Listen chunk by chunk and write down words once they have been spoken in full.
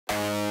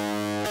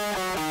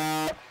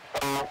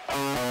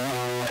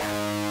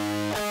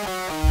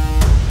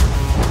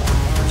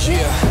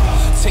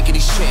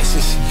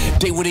chances.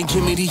 They wouldn't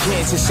give me the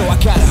answers, so I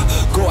gotta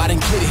go out and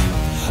get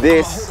it.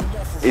 This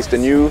is the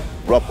new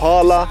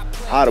Rapala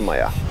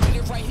Harmaja.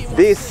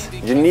 This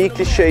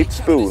uniquely shaped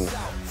spoon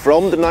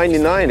from the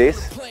 1990s,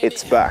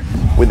 it's back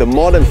with a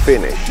modern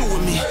finish.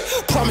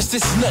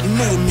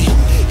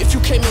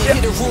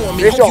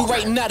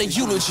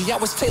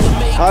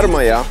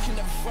 Harmaja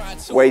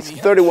weighs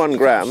 31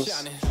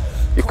 grams.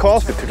 You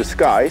cast it to the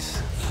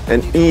skies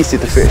and easy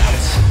to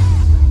fish.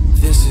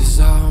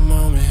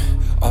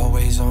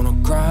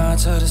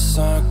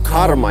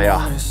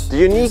 Harmaja. The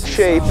unique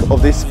shape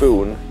of this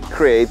spoon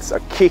creates a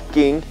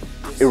kicking,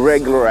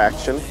 irregular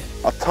action,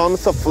 a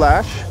tons of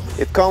flash.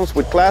 It comes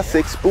with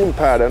classic spoon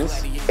patterns,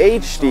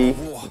 HD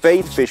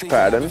baitfish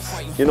patterns.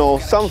 You know,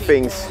 some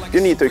things you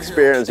need to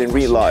experience in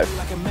real life,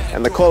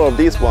 and the color of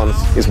these ones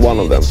is one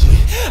of them.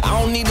 I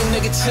don't need the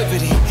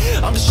negativity.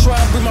 I'm just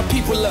trying to bring my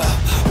people up.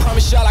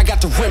 Promise y'all I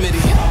got the remedy.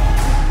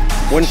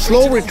 When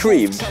slow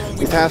retrieved,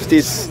 it has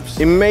this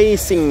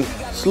amazing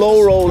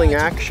slow rolling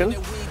action,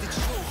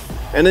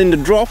 and in the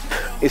drop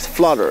is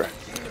flutter.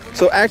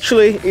 So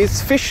actually it's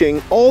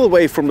fishing all the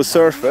way from the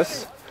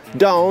surface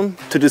down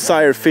to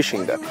desired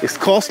fishing depth. It's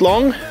cast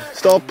long,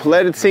 stop,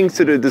 let it sink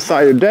to the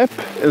desired depth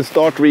and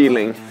start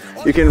reeling.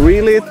 You can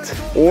reel it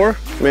or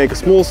make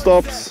small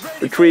stops,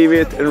 retrieve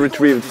it and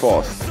retrieve it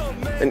fast.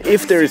 And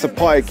if there is a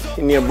pike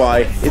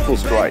nearby, it will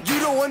strike. So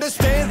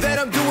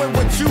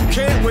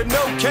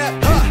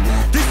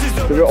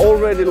we're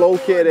already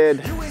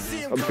located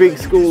a big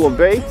school of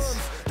baits,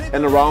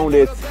 and around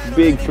it,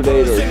 big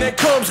predators.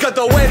 Got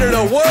the weight of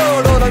the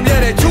world on them,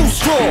 yeah, they're too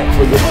strong.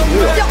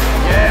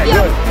 Yeah,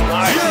 good.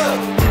 Nice.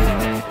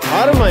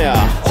 Harmaja.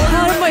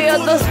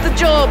 Harmaja does the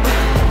job.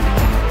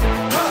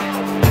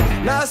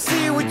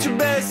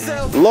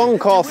 Long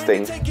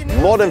casting,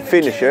 modern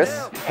finishes,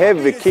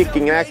 heavy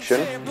kicking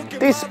action.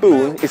 This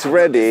spoon is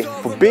ready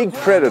for big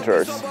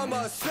predators.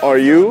 Are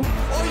you?